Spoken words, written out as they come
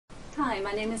Hi,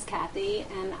 my name is Cathy,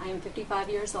 and I am 55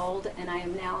 years old, and I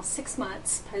am now 6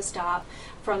 months post-op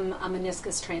from a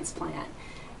meniscus transplant.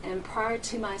 And prior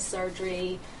to my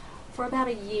surgery, for about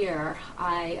a year,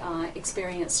 I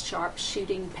experienced sharp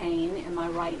shooting pain in my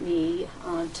right knee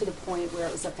to the point where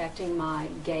it was affecting my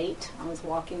gait. I was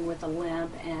walking with a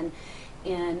limp and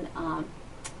in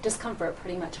discomfort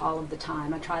pretty much all of the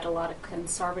time. I tried a lot of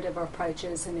conservative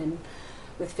approaches and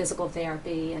with physical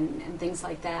therapy and things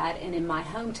like that. And in my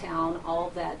hometown,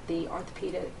 all that the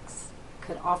orthopedics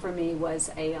could offer me was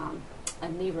a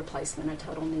knee replacement, a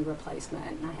total knee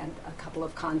replacement. And I had a couple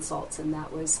of consults, and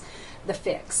that was the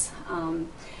fix.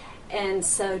 And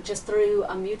so just through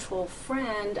a mutual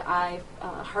friend, I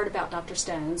heard about Dr.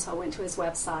 Stone, so I went to his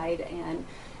website and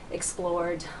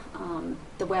explored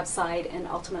the website and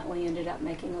ultimately ended up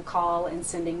making a call and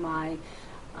sending my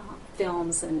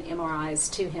films and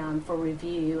MRIs to him for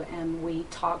review, and we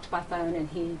talked by phone, and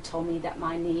he told me that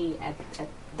my knee at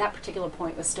that particular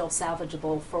point was still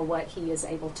salvageable for what he is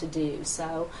able to do.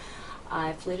 So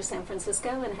I flew to San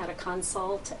Francisco and had a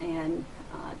consult and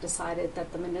decided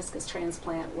that the meniscus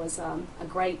transplant was a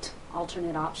great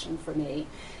alternate option for me.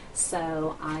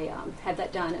 So I had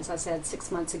that done, as I said,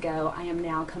 6 months ago. I am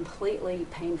now completely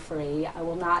pain-free. I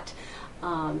will not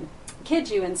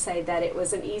kid you and say that it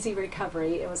was an easy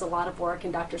recovery. It was a lot of work,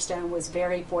 and Dr. Stone was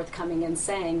very forthcoming in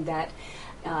saying that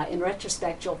in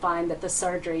retrospect you'll find that the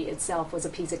surgery itself was a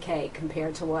piece of cake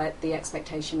compared to what the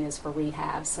expectation is for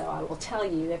rehab. So I will tell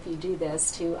you, if you do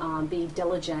this, to be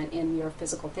diligent in your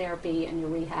physical therapy and your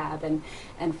rehab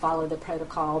and follow the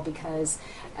protocol, because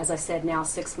as I said, now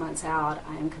 6 months out,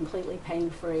 I am completely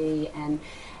pain-free and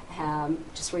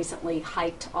just recently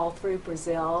hiked all through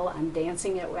Brazil. I'm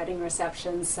dancing at wedding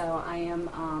receptions, so I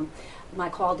am, my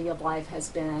quality of life has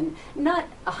been not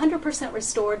 100%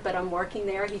 restored, but I'm working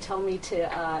there. He told me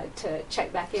to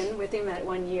check back in with him at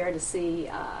 1 year to see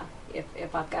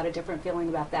if I've got a different feeling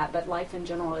about that, but life in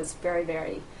general is very,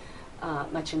 very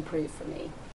much improved for me.